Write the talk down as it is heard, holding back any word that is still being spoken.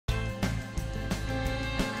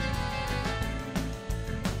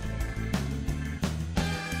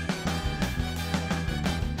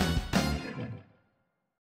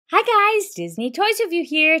Hi guys, Disney Toys Review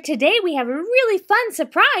here. Today we have a really fun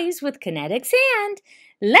surprise with Kinetic Sand.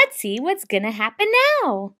 Let's see what's gonna happen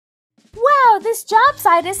now. Wow, this job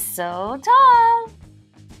site is so tall.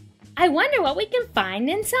 I wonder what we can find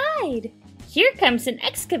inside. Here comes an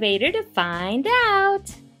excavator to find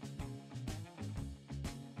out.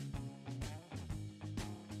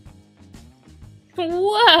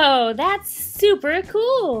 Whoa, that's super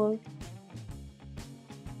cool.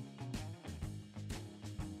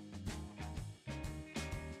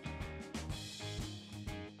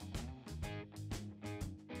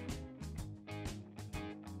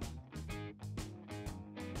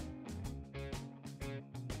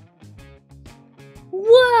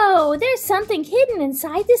 Whoa, there's something hidden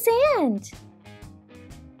inside the sand.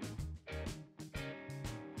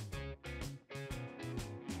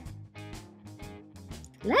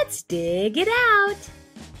 Let's dig it out.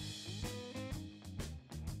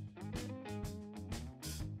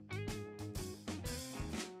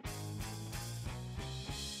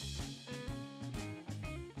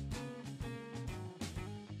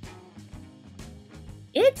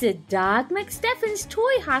 It's a Doc Mcstuffins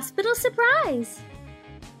toy hospital surprise.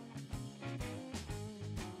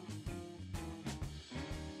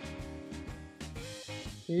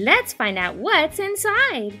 Let's find out what's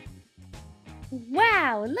inside.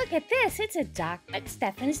 Wow, look at this. It's a Doc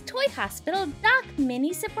Mcstuffins Toy Hospital Doc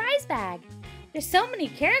Mini Surprise Bag. There's so many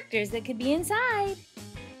characters that could be inside.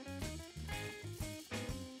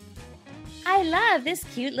 I love this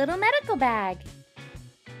cute little medical bag.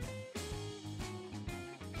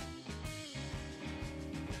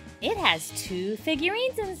 It has 2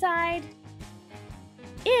 figurines inside.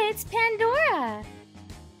 It's Pandora.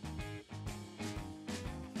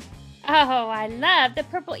 Oh, I love the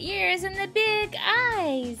purple ears and the big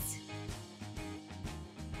eyes.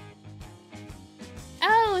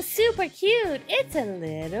 Oh, super cute. It's a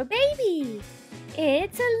little baby.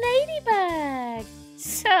 It's a ladybug.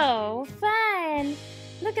 So fun.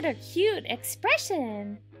 Look at her cute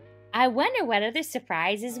expression. I wonder what other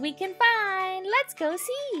surprises we can find. Let's go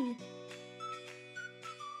see.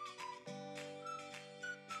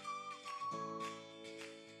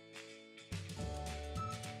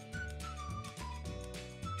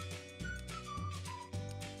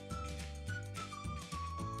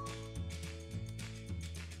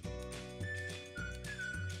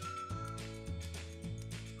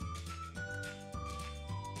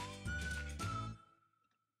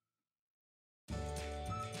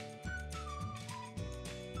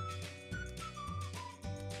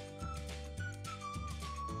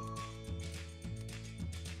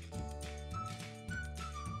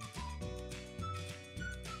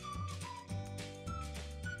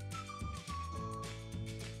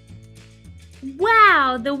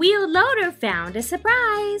 Wow, the wheel loader found a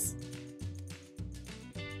surprise.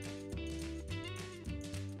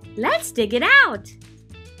 Let's dig it out.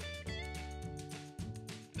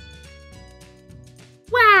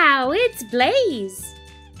 Wow, it's Blaze.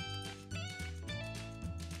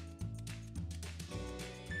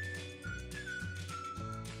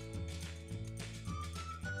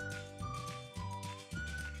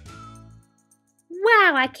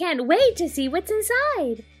 Wow, I can't wait to see what's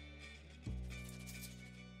inside.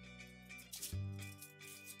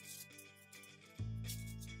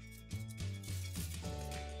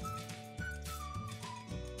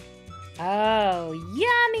 Oh,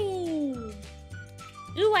 yummy!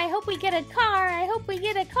 Ooh, I hope we get a car. I hope we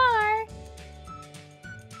get a car.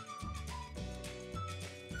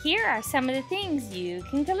 Here are some of the things you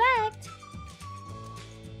can collect.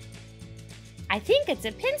 I think it's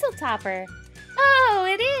a pencil topper. Oh,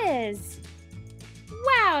 it is!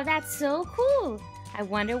 Wow, that's so cool. I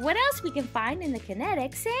wonder what else we can find in the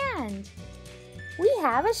Kinetic Sand. We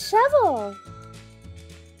have a shovel.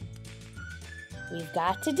 We've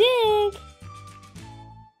got to dig.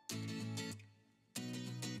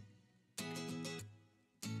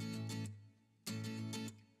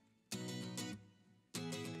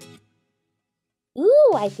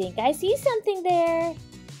 Ooh, I think I see something there.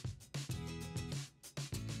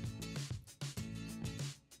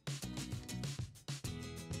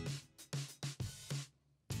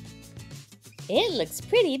 It looks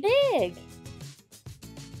pretty big.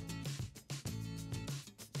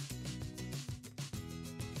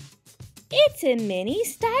 It's a mini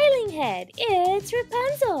styling head. It's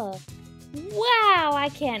Rapunzel. Wow, I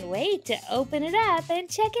can't wait to open it up and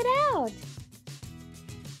check it out.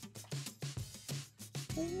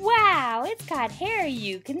 Wow, it's got hair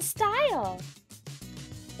you can style.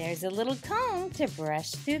 There's a little comb to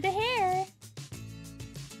brush through the hair.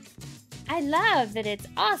 I love that it's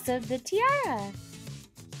also the tiara.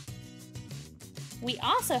 We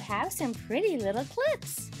also have some pretty little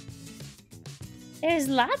clips. There's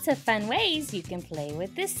lots of fun ways you can play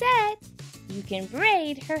with this set. You can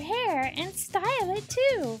braid her hair and style it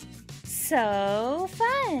too. So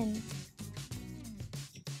fun!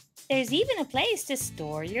 There's even a place to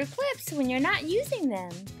store your clips when you're not using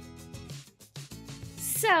them.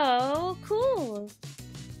 So cool!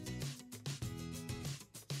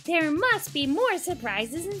 There must be more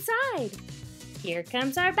surprises inside. Here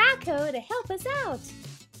comes our backhoe to help us out.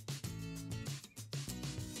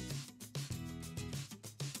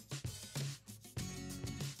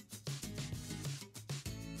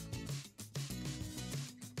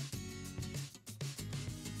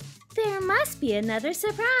 There must be another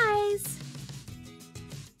surprise.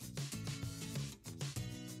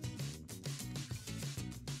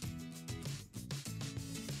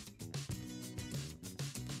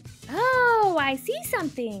 Oh, I see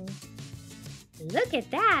something. Look at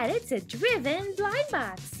that, it's a driven blind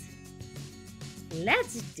box.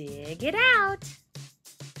 Let's dig it out.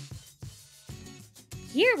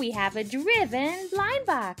 Here we have a driven blind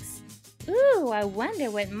box. Ooh, I wonder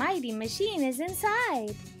what mighty machine is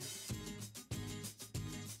inside.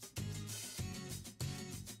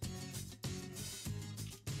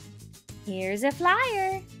 Here's a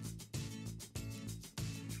flyer.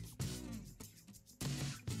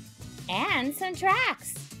 And some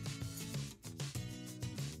tracks.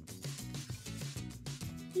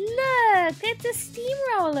 Look, it's a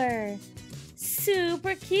steamroller.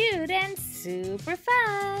 Super cute and super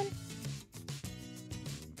fun.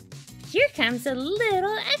 Here comes a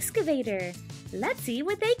little excavator. Let's see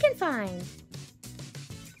what they can find.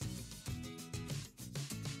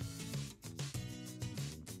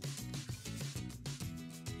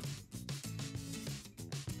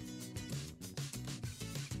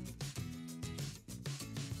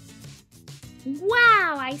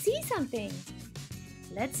 Wow, I see something.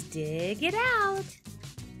 Let's dig it out.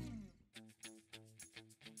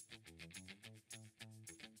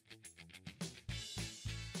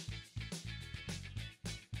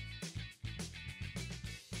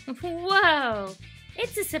 Whoa,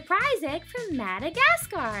 it's a surprise egg from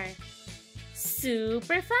Madagascar.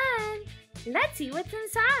 Super fun. Let's see what's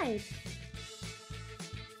inside.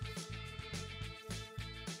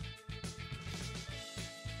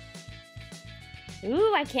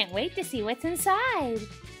 Ooh, I can't wait to see what's inside.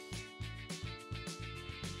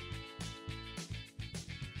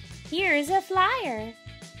 Here's a flyer.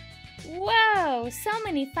 Whoa, so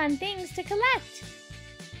many fun things to collect.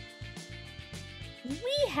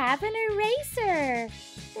 We have an eraser.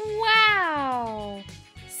 Wow,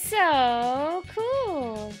 so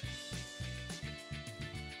cool.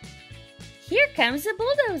 Here comes a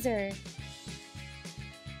bulldozer.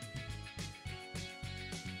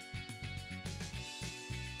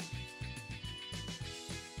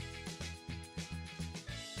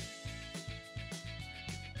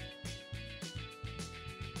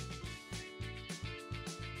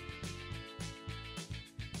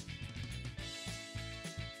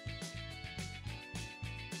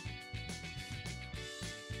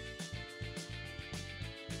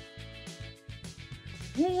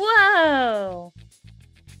 Whoa!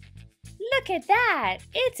 Look at that!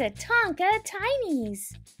 It's a Tonka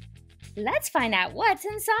Tinys. Let's find out what's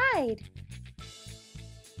inside.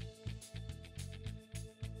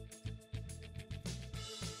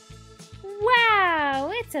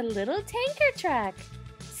 Wow! It's a little tanker truck.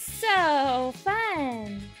 So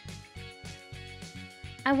fun!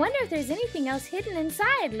 I wonder if there's anything else hidden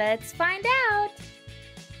inside. Let's find out.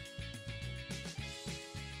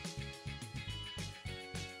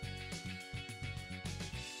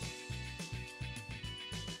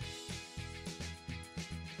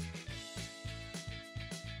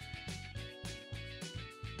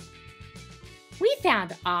 We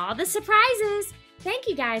found all the surprises! Thank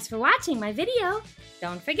you guys for watching my video.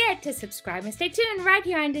 Don't forget to subscribe and stay tuned right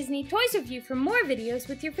here on Disney Toys Review for more videos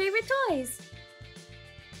with your favorite toys.